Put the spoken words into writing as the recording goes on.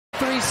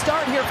0-3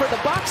 start here for the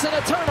Bucks and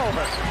a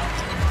turnover.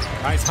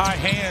 Nice high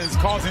hands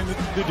causing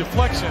the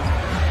deflection.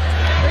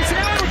 Grayson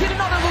Allen will get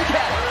another look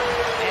at it.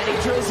 And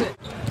he drills it.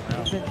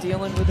 They've been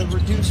dealing with a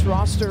reduced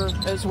roster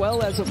as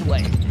well as of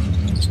late.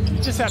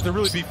 You just have to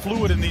really be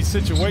fluid in these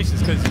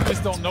situations because you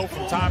just don't know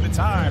from time to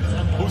time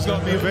who's going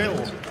to be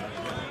available.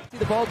 See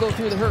the ball go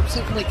through the hoop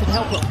certainly can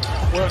help him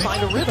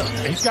find a rhythm.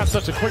 He's got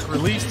such a quick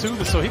release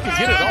too, so he can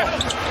get it off.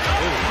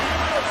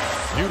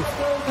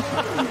 Beautiful.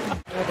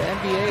 The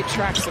NBA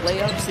tracks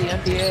layups, the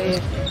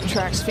NBA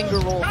tracks finger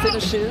roll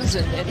finishes,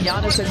 and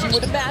Giannis, as you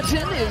would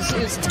imagine,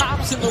 is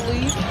tops in the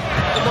league in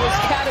those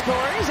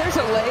categories. There's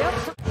a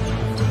layup.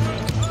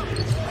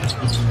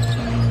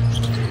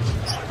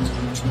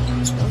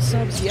 No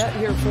subs yet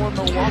here for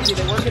Milwaukee.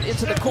 They work it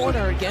into the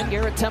corner again.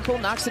 Garrett Temple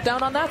knocks it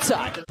down on that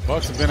side.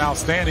 Bucks have been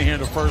outstanding here in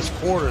the first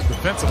quarter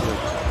defensively.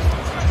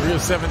 3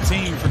 of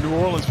 17 for New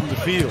Orleans from the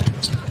field.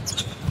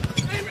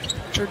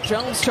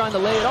 Jones trying to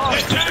lay it off.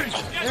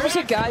 There's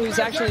a guy who's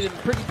actually been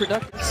pretty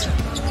productive.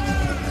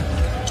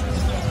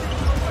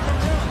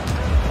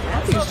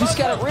 Matthews just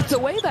got it ripped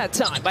away that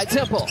time by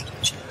Temple.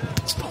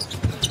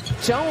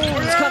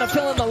 Jones kind of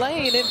filling the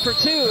lane in for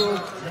two.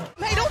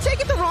 Hey, don't take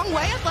it the wrong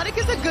way. Athletic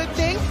is a good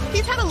thing.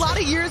 He's had a lot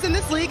of years in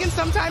this league, and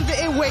sometimes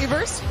it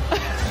wavers.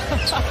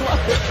 There's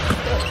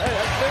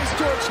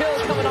George Hill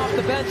coming off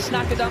the bench,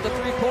 knocking down the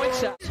three-point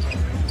shot.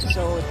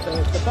 So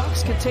if the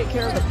Bucks can take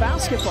care of the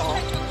basketball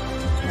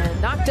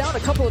and knock down a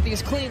couple of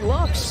these clean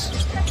looks,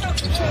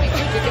 there's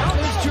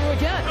Drew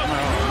again.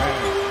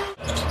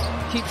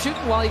 Keep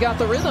shooting while he got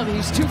the rhythm.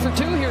 He's 2 for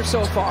 2 here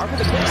so far with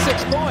a quick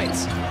 6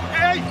 points.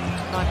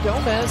 Not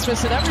Gomez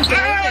missing everything,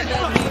 and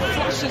then he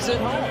flushes it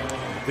home.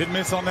 Didn't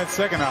miss on that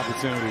second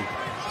opportunity.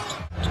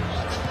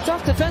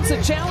 Tough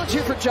defensive challenge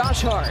here for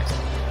Josh Hart.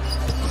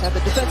 He's had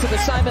the defensive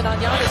assignment on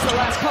Giannis the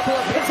last couple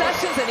of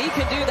possessions, and he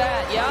can do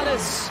that.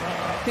 Giannis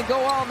can go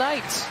all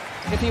night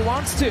if he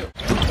wants to.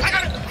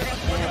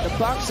 And the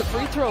Bucks, the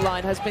free throw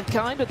line has been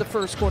kind of the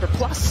first quarter.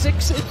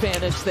 +6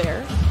 advantage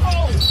there.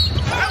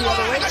 Back the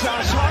other way,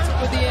 Josh Hart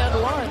with the and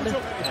one.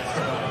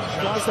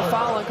 Draws the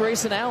foul on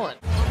Grayson Allen.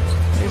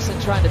 Grayson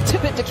trying to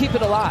tip it to keep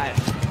it alive.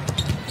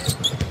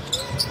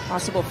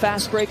 Possible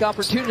fast break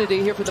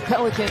opportunity here for the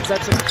Pelicans.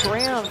 That's a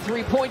Graham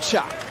three-point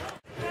shot.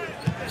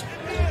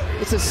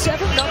 It's a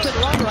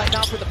 7-0 run right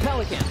now for the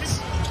Pelicans.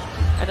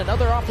 And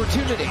another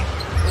opportunity.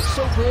 They're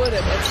so good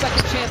at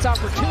second chance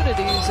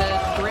opportunities,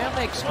 and Graham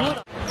makes good.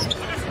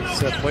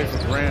 Set play for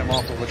Graham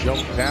off of a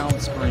double down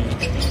screen.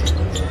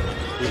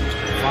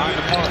 Find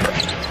the mark.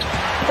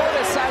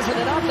 Portis sizing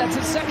it up. That's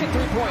his second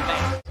three-point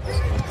man.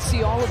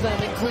 See all of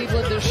them in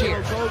Cleveland this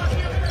year.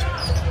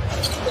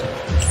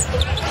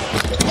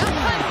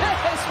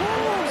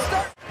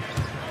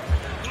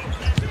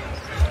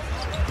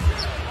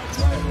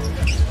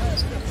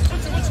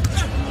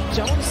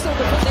 Jones still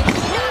defending.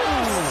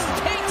 Yes!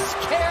 Takes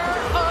care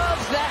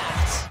of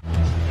that.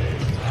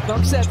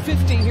 Bucks at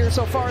 50 here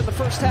so far in the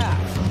first half.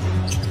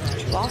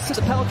 Lost to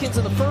the Pelicans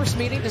in the first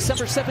meeting,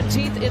 December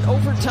 17th in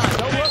overtime.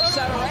 No look,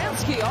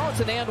 Satoransky. Oh, it's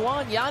an and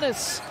one.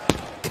 Giannis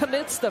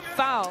commits the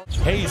foul.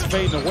 Hayes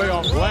fading away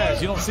off glass.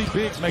 You don't see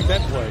bigs make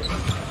that play.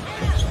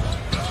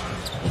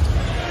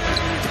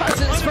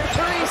 Cousins for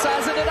three,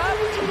 sizing it up,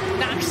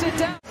 knocks it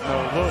down.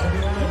 No, look,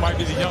 you might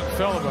be the young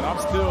fella, but I'm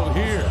still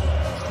here.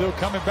 Still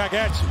coming back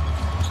at you.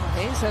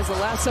 Hayes has the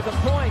last 7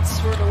 points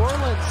for New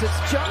Orleans.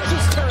 It's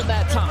Jones' turn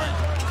that time.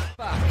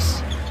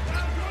 Bucks.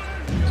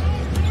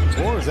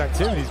 Boy's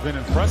activity's been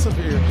impressive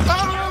here. And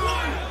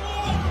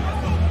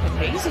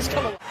Hayes is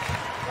coming.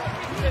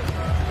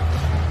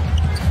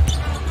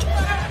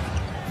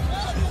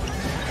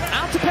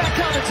 Out to Pat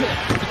Connaughton.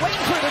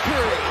 Waiting for the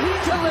Curry. He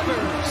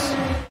delivers.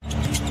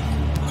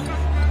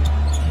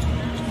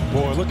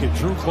 Boy, look at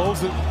Drew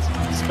close it.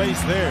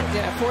 Space there.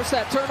 Yeah, force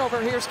that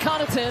turnover. Here's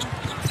Connaughton.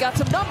 He's got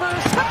some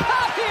numbers.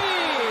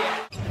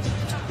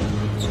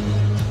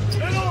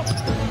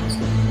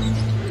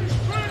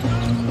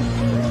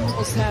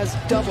 Almost has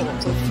double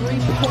the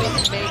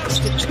 3-point makes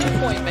to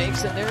 2-point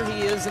makes, and there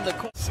he is in the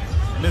corner.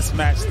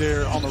 Mismatch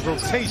there on the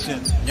rotation.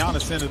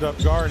 Giannis ended up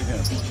guarding him.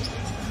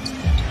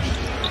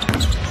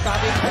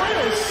 Bobby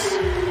Portis.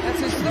 That's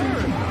his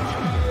third.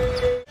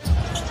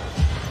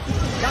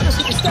 Giannis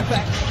with the step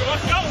back.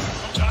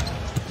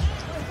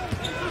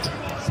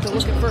 Still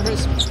looking for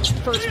his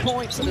first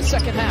points in the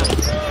second half.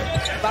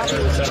 Bobby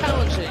was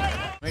challenging.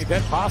 Made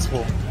that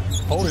possible,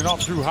 holding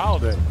off Drew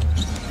Holiday.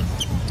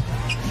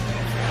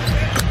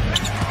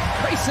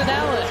 Grayson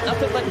Allen,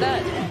 nothing but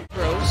that.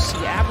 Gross,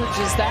 he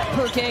averages that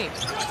per game.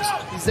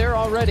 He's there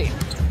already.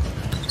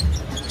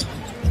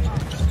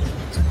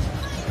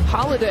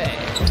 Holiday.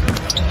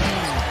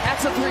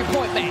 That's a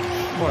 3-point make.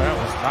 Boy, that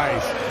was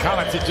nice.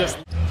 Connaughton just...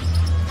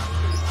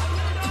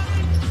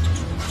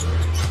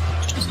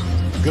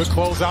 Good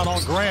closeout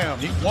on Graham.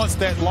 He wants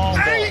that long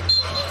ball.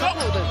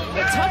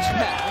 The touch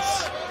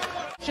pass.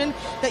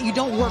 That you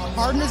don't work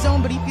hard in the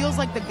zone, but he feels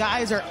like the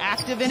guys are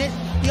active in it.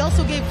 He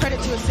also gave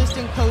credit to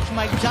assistant coach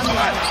Mike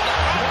Dunlap.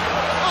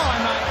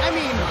 I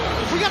mean,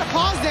 we got to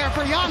pause there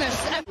for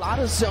Giannis. A lot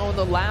of zone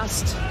the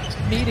last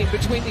meeting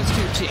between these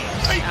two teams.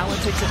 Allen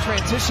takes a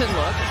transition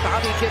look.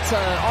 Bobby gets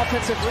an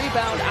offensive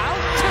rebound out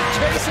to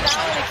Grayson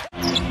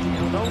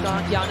Allen. No,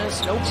 not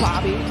Giannis. No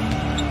Bobby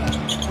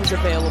was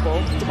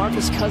available.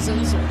 DeMarcus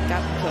Cousins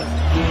got the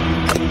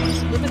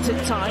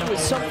limited time with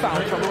some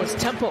foul trouble. It's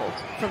Temple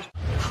from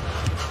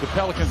the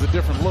Pelicans a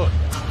different look.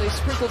 They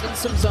sprinkled in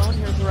some zone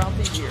here throughout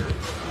the year.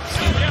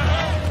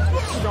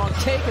 Strong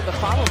take and the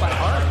follow by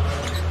Hart.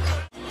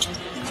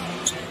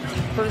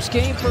 First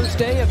game, first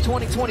day of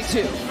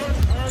 2022.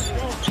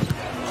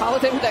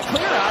 Holiday with that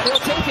clear out, he'll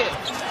take it.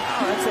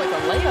 Wow, that's like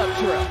a layup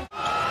drill.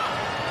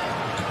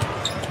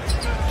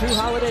 Drew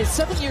Holiday,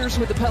 7 years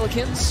with the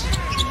Pelicans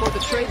for the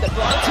trade that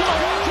brought him to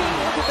Milwaukee.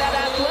 Look at that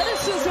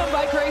athleticism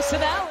by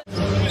Grayson Allen.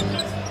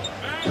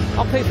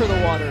 I'll pay for the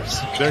waters.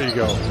 There you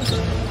go.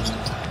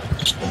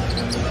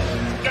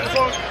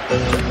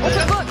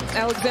 Okay, look,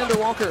 Alexander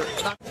Walker.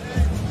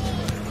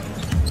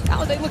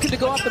 Holiday looking to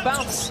go off the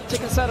bounce,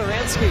 taking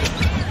Sadaransky.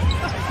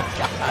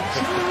 Gosh,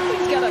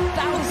 he's got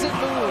 1,000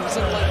 moves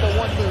in like the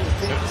one move.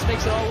 He just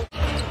makes it all.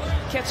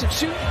 Catch and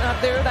shoot,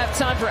 not there that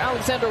time for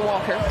Alexander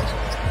Walker.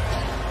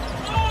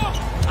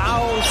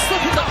 Oh,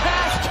 slipping the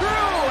pass,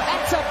 true.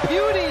 That's a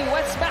beauty,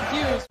 Wes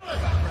Matthews.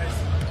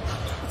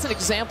 It's an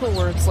example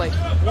where it's like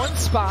one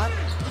spot,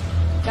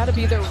 got to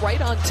be there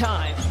right on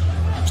time.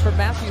 For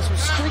Matthews,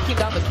 was streaking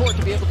down the court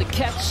to be able to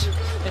catch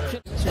and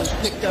finish. Was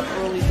picked up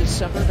early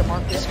December.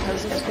 DeMarcus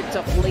Cousins picked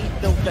up late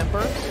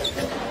November.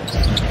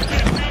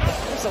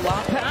 There's a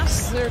lob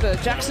pass there to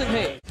Jackson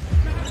Hayes.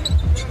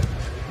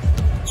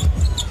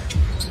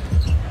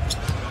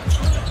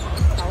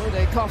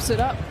 Holiday coughs it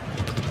up.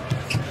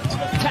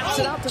 Taps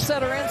it out to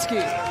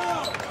Sadaransky.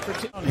 For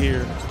two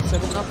here.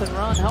 7-0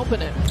 run,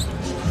 helping it.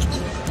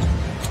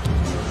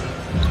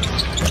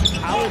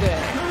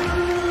 Holiday.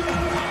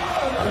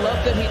 I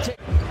love that he took.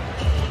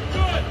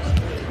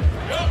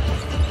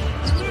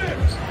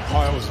 Oh,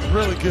 that was a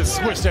really good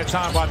switch that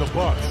time by the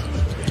Bucks.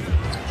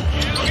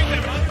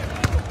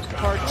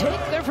 Hard take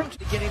there from the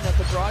beginning of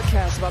the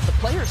broadcast about the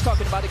players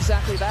talking about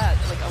exactly that.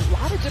 Like a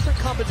lot of different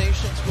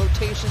combinations,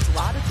 rotations, a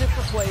lot of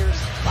different players,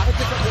 a lot of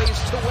different ways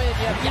to win.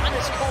 You have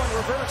Giannis going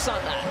reverse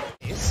on that.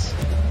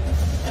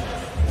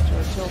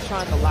 George Hill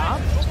trying to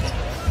lob.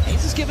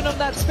 Hayes is giving him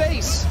that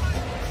space.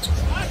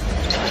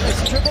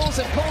 Giannis dribbles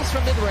and pulls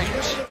from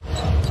mid-range.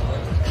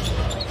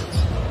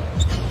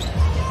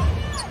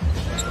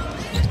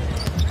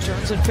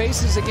 Turns and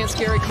faces against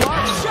Gary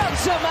Clark.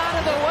 Shoves him out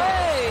of the way.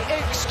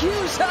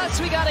 Excuse us,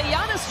 we got a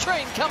Giannis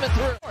train coming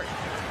through.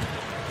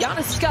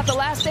 Giannis has got the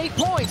last 8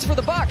 points for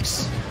the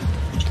Bucks.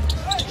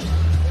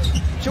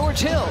 George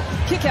Hill,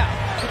 kick out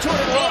to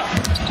Jordan Hill,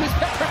 who's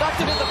been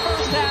productive in the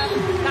first half.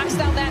 Knocks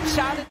down that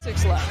shot at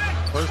 6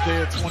 left. First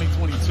day of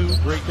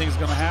 2022, great things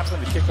going to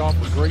happen to kick off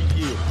a great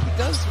year. He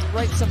does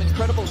write some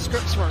incredible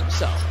scripts for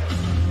himself.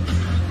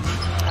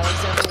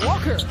 Alexander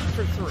Walker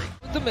for 3.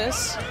 With the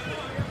miss.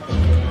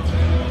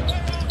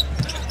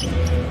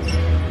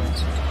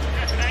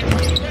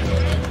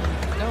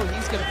 No,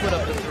 he's going to put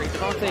up the 3.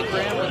 Devontae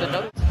Graham with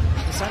another.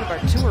 Decided by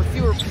 2 or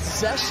fewer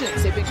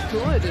possessions. They've been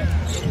good in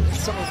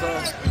some of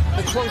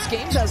the close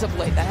games as of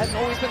late. That hadn't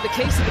always been the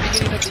case at the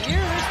beginning of the year.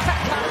 There's Pat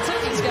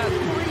Connaughton. He's got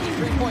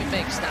 3 3-point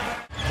makes now.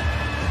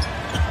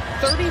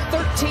 30,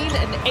 13,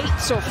 and 8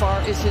 so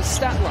far is his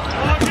stat line.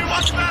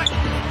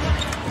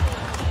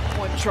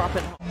 One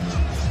dropping home.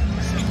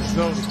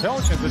 So the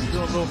Pelicans are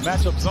doing a little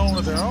matchup zone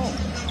of their own.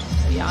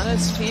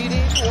 Giannis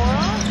feeding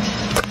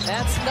Wara.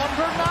 That's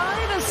number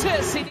 9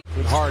 assist.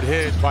 Good hard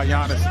hedge by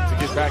Giannis to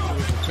get back to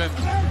his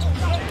defender.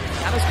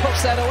 Giannis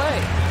pokes that away.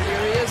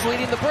 Here he is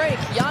leading the break.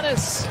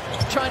 Giannis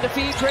trying to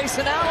feed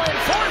Grayson Allen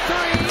for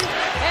 3.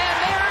 And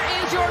there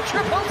is your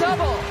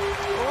triple-double.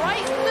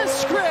 Right in the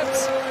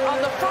script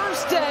on the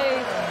first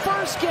day,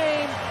 first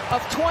game of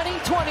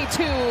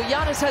 2022.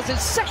 Giannis has his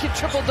 2nd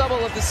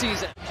triple-double of the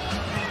season.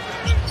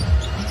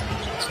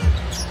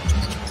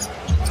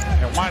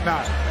 And why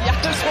not?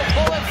 Giannis will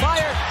pull and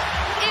fire.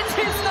 It's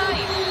his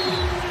night.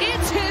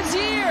 It's his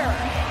year.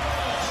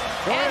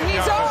 And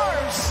he's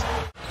ours.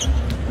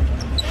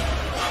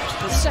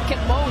 The 2nd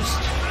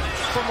most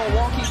for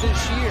Milwaukee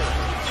this year.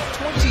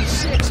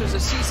 26 is a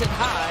season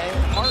high.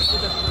 Hart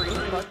with a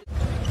 3.